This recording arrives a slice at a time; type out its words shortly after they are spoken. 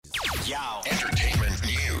Entertainment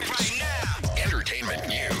news. Right now. Entertainment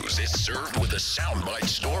news is served with a Soundbite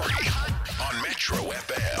Story on Metro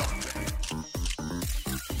FM.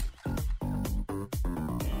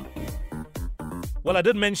 Well, I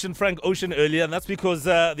did mention Frank Ocean earlier, and that's because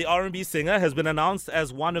the R&B singer has been announced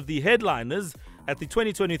as one of the headliners at the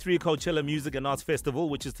 2023 Coachella Music and Arts Festival,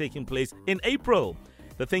 which is taking place in April.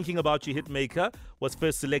 The Thinking About You hitmaker was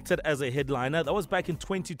first selected as a headliner. That was back in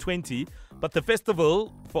 2020, but the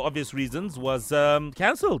festival, for obvious reasons, was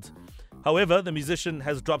cancelled. However, the musician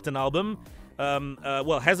has dropped an album.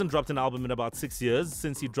 Hasn't dropped an album in about 6 years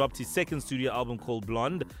since he dropped his second studio album called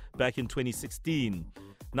Blonde back in 2016.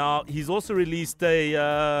 Now, he's also released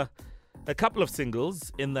a couple of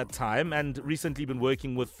singles in that time and recently been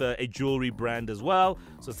working with a jewelry brand as well.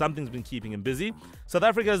 So something's been keeping him busy. South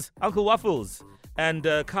Africa's Uncle Waffles and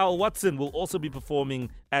Kyle Watson will also be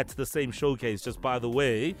performing at the same showcase, just by the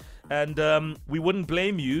way. And we wouldn't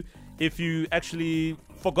blame you if you actually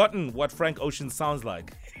forgotten what Frank Ocean sounds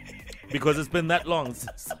like, because it's been that long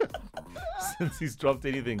since he's dropped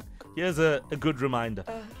anything. Here's a good reminder.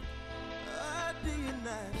 Do you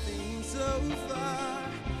not think so far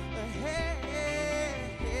ahead?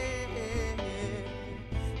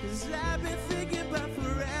 'Cause I've been thinking about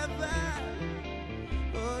forever.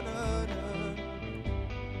 Oh no, no.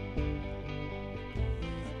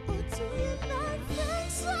 Oh, do you not think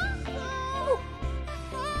so far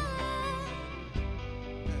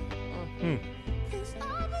ahead? 'Cause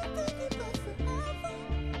I've been thinking about forever.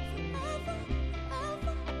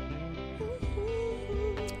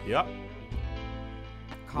 Yeah.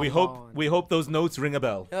 We hope those notes ring a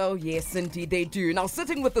bell. Oh, yes, indeed they do. Now,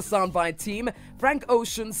 sitting with the Soundbite team, Frank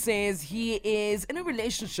Ocean says he is in a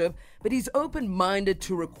relationship, but he's open-minded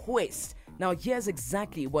to request. Now, here's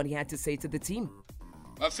exactly what he had to say to the team.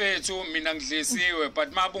 Bafethu mina ngidlisiwe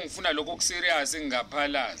but mabu ngifuna lokho kuserious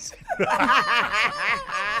ngingaphalaza.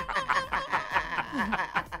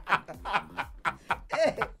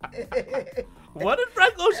 What did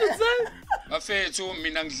Frank Ocean say? Bafethu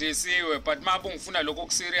mina ngidlisiwe but mabu ngifuna lokho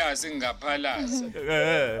kuserious ngingaphalaza.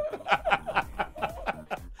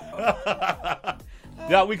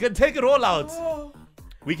 Yeah, we can take it all out.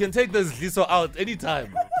 We can take this Liso out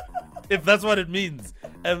anytime, if that's what it means,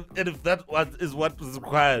 and if that is what is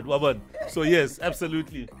required. Waban. So yes,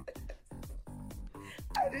 absolutely.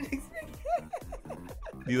 I didn't expect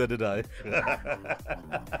that. Neither did I.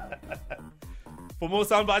 For more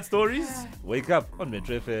Soundbite Stories, wake up on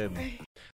Metro FM.